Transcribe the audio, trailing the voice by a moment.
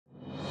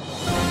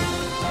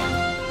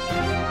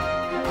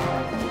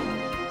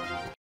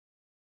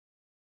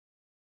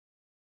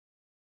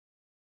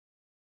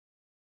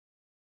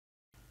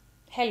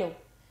Hello.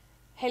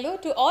 Hello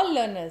to all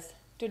learners.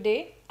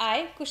 Today,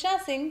 I, Kusha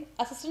Singh,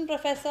 Assistant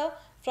Professor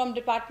from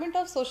Department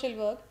of Social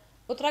Work,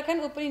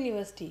 Uttarakhand Open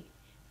University.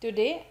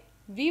 Today,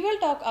 we will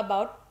talk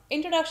about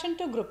Introduction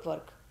to Group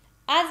Work.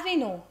 As we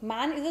know,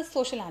 man is a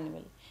social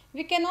animal.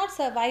 We cannot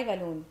survive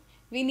alone.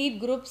 We need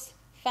groups,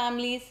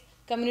 families,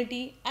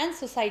 community, and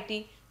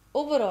society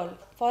overall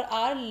for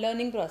our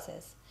learning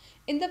process.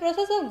 In the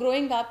process of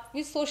growing up,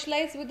 we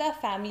socialize with our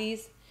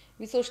families,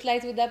 we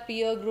socialize with our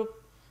peer group,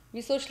 we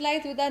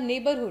socialize with our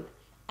neighborhood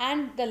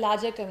and the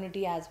larger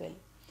community as well.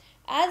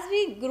 As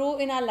we grow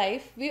in our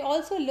life, we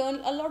also learn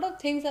a lot of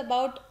things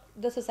about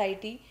the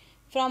society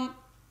from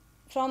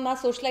our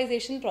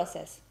socialization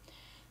process.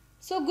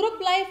 So,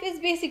 group life is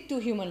basic to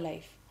human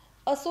life.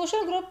 A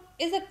social group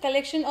is a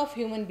collection of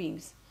human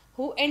beings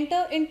who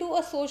enter into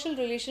a social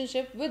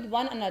relationship with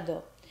one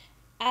another.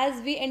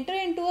 As we enter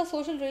into a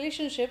social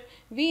relationship,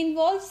 we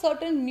involve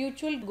certain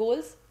mutual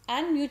goals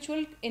and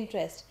mutual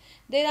interest.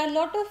 There are a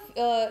lot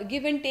of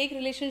give and take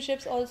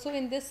relationships also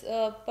in this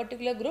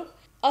particular group.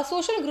 A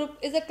social group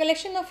is a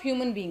collection of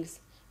human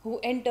beings who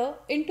enter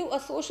into a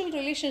social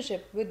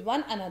relationship with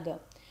one another.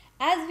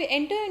 As we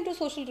enter into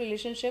social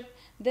relationship,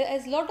 there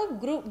is lot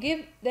of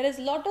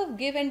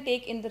give and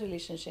take in the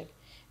relationship.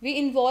 We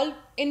involve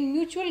in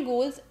mutual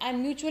goals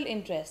and mutual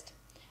interest.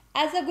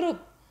 As a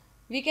group,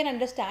 we can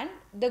understand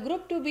the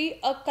group to be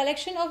a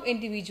collection of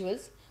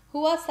individuals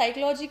who are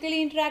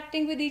psychologically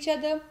interacting with each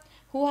other,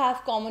 who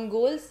have common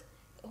goals,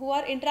 who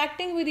are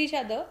interacting with each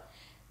other,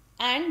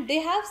 and they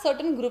have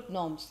certain group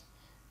norms.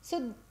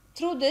 So,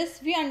 through this,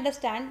 we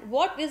understand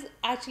what is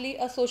actually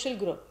a social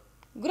group.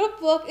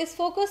 Group work is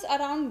focused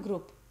around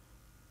group.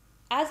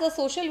 As a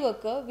social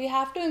worker, we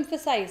have to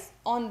emphasize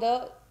on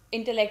the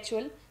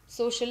intellectual,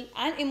 social,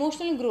 and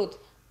emotional growth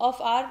of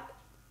our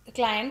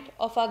client,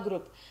 of our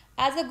group.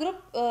 As a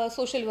group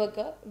social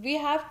worker, we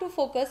have to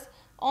focus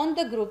on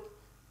the group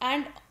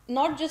and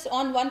not just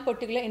on one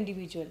particular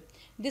individual.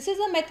 This is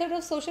a method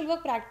of social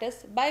work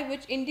practice by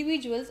which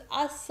individuals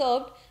are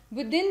served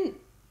within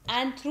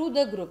and through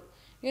the group.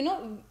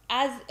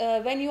 As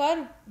when you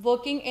are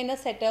working in a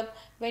setup,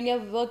 when you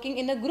are working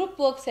in a group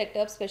work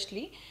setup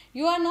especially,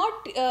 you are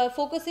not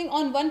focusing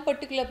on one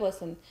particular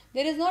person.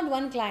 There is not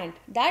one client.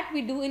 That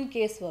we do in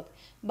casework.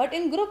 But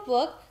in group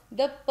work,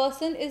 the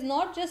person is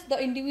not just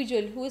the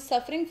individual who is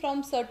suffering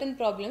from certain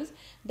problems.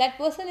 That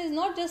person is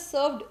not just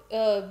served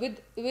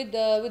with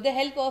the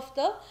help of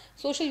the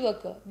social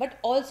worker, but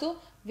also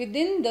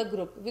within the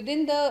group,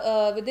 within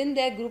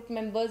their group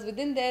members,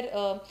 within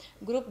their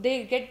group,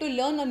 they get to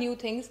learn a new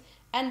things.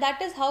 And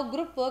that is how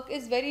group work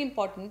is very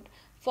important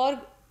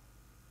for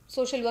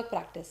social work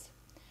practice.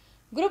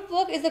 Group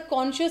work is a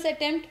conscious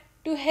attempt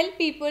to help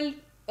people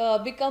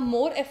become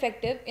more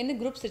effective in the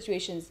group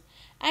situations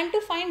and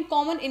to find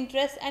common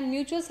interests and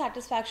mutual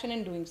satisfaction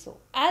in doing so.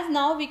 As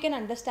now we can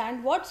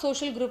understand what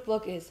social group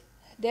work is.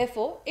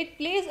 Therefore, it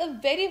plays a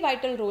very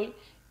vital role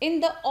in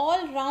the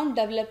all-round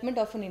development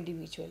of an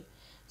individual.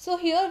 So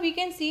here we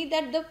can see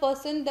that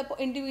the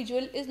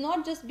individual is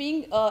not just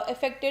being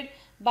affected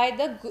by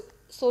the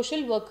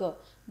social worker,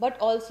 but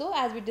also,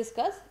 as we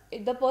discussed,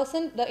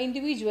 the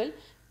individual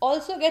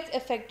also gets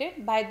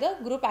affected by the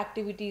group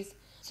activities.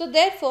 So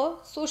therefore,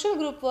 social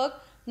group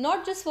work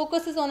not just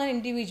focuses on an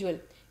individual,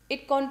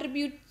 it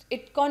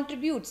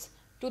contributes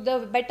to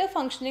the better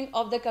functioning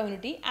of the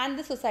community and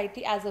the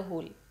society as a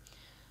whole.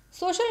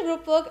 Social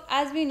group work,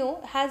 as we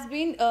know,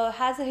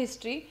 has a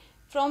history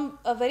from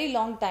a very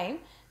long time.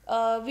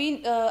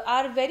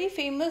 Our very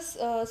famous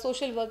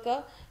social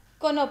worker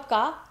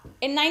Konopka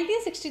in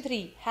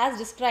 1963 has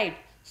described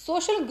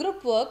social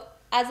group work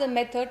as a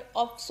method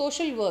of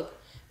social work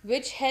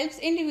which helps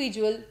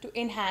individuals to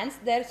enhance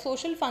their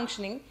social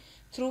functioning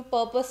through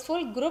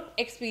purposeful group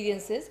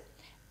experiences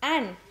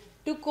and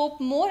to cope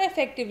more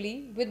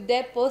effectively with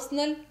their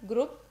personal,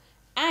 group,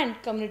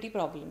 and community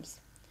problems.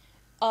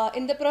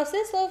 In the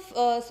process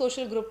of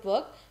social group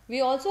work, we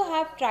also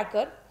have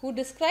Tracker who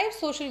describes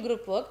social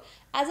group work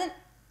as an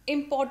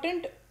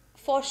important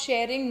for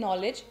sharing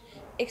knowledge,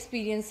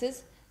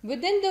 experiences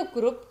within the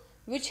group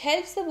which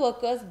helps the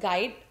workers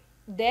guide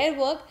their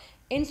work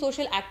in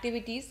social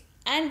activities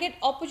and get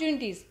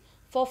opportunities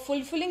for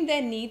fulfilling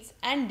their needs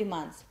and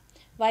demands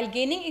while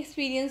gaining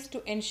experience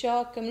to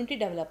ensure community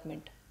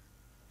development.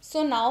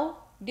 So now,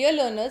 dear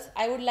learners,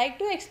 I would like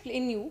to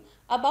explain you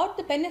about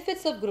the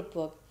benefits of group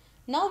work.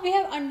 Now we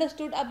have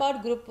understood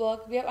about group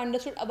work, we have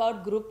understood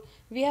about group,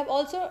 we have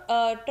also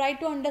tried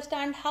to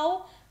understand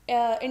how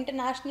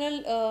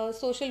international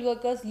social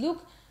workers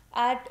look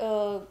at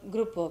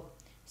group work.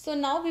 So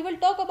now we will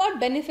talk about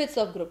benefits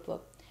of group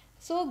work.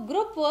 So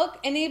group work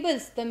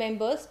enables the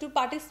members to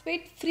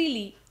participate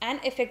freely and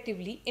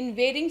effectively in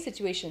varying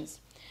situations.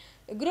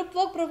 Group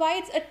work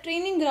provides a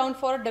training ground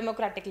for a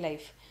democratic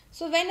life.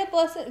 So when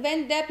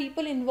there are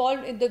people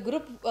involved in the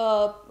group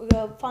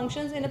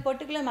functions in a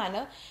particular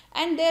manner,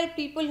 and there are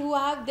people who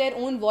have their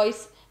own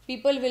voice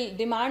People will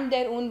demand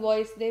their own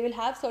voice, they will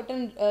have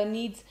certain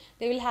needs,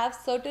 they will have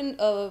certain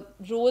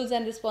roles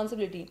and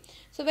responsibility.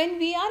 So when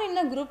we are in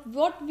a group,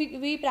 what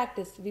we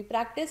practice? We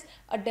practice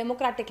a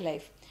democratic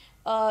life.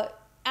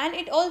 And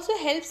it also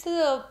helps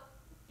the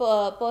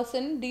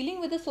person dealing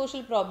with a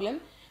social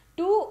problem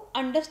to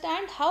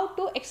understand how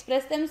to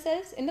express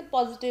themselves in a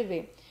positive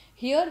way.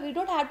 Here we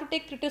don't have to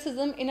take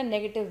criticism in a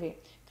negative way.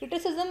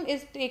 Criticism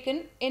is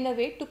taken in a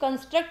way to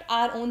construct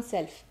our own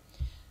self.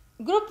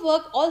 Group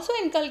work also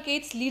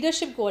inculcates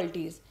leadership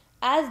qualities.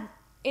 As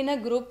in a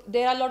group,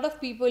 there are a lot of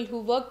people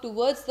who work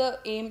towards the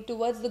aim,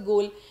 towards the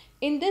goal.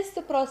 In this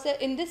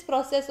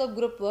process of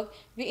group work,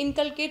 we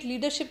inculcate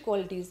leadership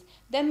qualities.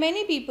 There are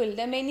many people,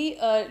 there are many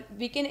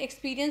we can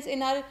experience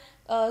in our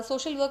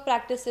social work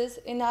practices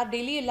in our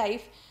daily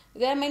life.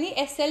 There are many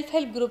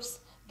self-help groups.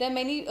 There are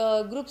many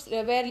groups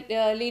where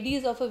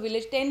ladies of a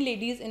village, 10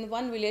 ladies in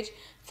one village,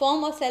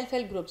 form a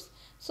self-help groups.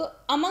 So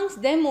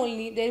amongst them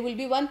only, there will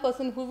be one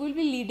person who will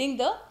be leading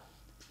the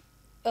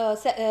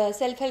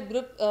self-help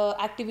group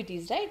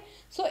activities, right?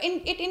 So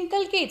it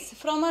inculcates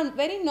from a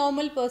very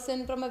normal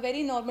person, from a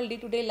very normal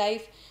day-to-day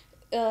life,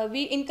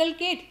 we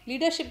inculcate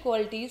leadership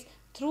qualities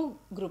through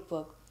group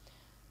work.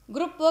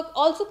 Group work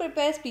also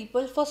prepares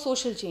people for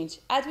social change.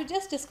 As we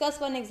just discussed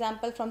one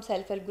example from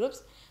self-help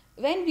groups,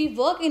 when we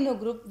work in a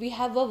group, we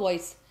have a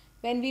voice.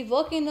 When we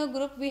work in a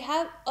group, we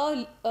have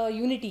a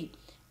unity.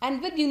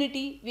 And with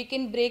unity, we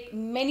can break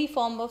many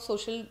forms of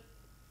social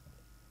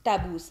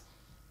taboos.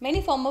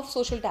 Many forms of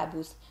social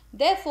taboos.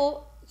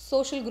 Therefore,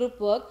 social group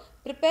work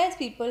prepares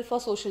people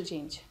for social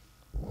change.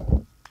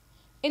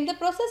 In the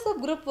process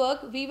of group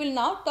work, we will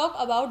now talk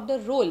about the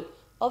role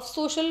of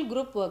social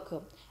group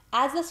worker.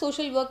 As a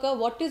social worker,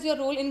 what is your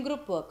role in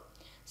group work?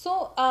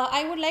 So,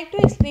 I would like to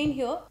explain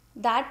here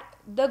that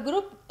the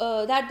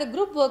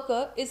group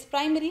worker is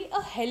primarily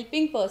a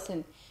helping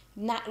person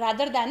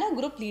rather than a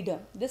group leader.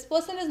 This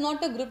person is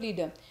not a group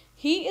leader.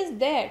 He is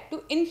there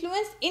to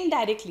influence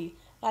indirectly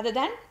rather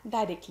than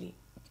directly.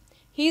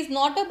 He is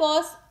not a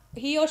boss.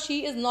 He or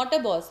she is not a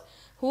boss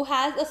who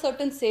has a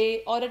certain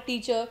say, or a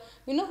teacher,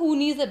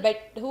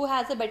 who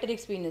has a better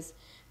experience.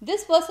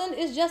 This person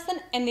is just an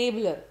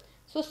enabler.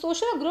 So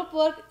social group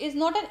work is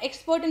not an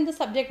expert in the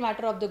subject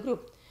matter of the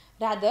group.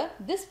 Rather,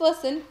 this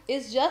person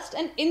is just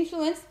an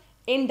influence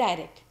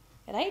indirect,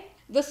 right?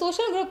 The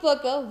social group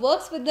worker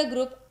works with the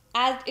group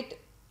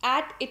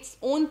at its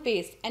own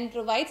pace and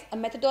provides a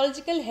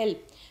methodological help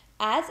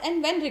as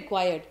and when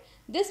required.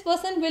 This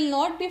person will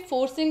not be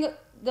forcing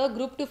the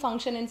group to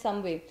function in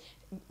some way,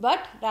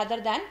 but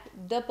rather than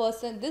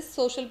this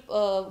social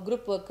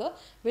group worker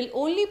will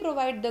only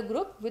provide the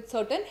group with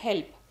certain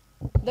help.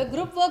 The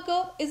group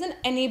worker is an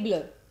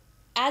enabler.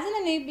 As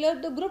an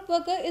enabler, the group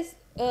worker is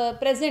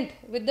present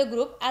with the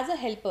group as a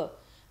helper,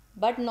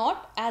 but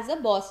not as a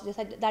boss,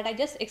 that I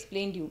just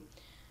explained you.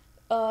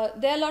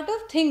 There are a lot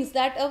of things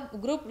that a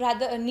group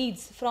rather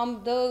needs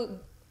from the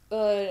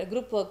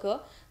group worker.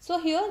 So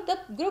here the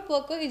group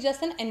worker is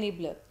just an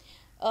enabler.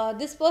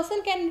 This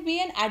person can be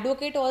an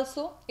advocate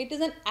also. It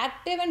is an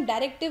active and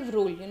directive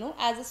role,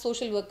 as a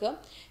social worker,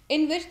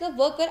 in which the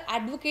worker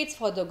advocates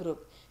for the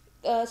group.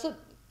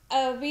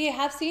 We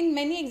have seen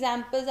many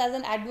examples as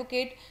an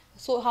advocate,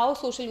 so how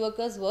social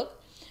workers work.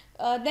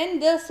 Then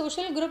the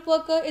social group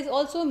worker is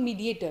also a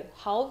mediator.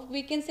 How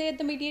we can say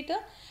the mediator?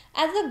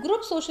 As a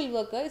group social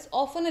worker is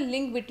often a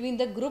link between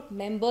the group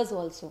members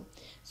also.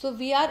 So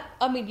we are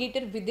a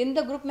mediator within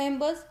the group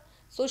members.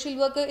 Social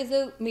worker is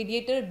a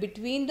mediator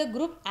between the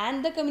group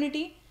and the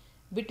community,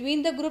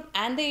 between the group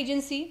and the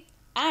agency,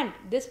 and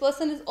this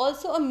person is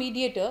also a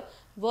mediator.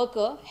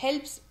 Worker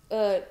helps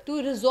to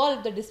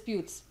resolve the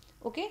disputes.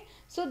 Okay,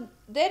 so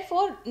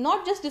therefore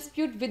not just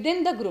dispute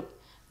within the group,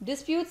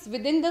 disputes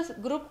within the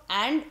group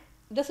and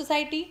the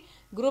society,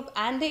 group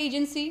and the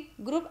agency,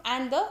 group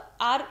and the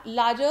our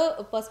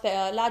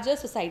larger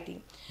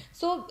society.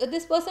 So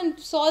this person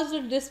solves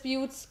the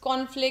disputes,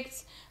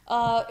 conflicts.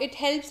 It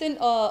helps in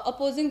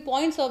opposing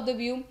points of the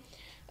view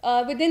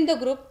within the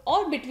group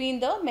or between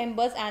the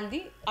members and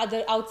the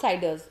other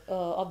outsiders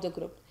of the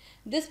group.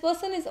 This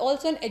person is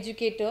also an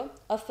educator,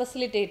 a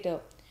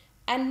facilitator,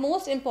 and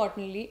most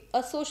importantly,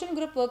 a social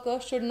group worker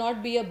should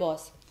not be a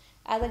boss.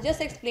 As I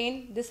just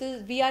explained,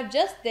 we are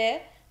just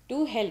there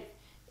to help.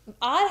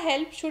 Our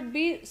help should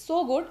be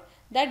so good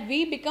that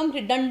we become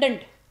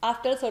redundant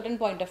after a certain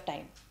point of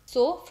time.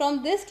 So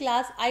from this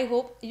class, I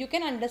hope you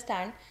can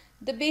understand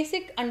the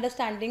basic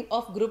understanding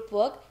of group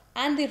work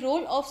and the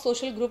role of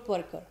social group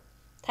worker.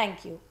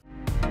 Thank you.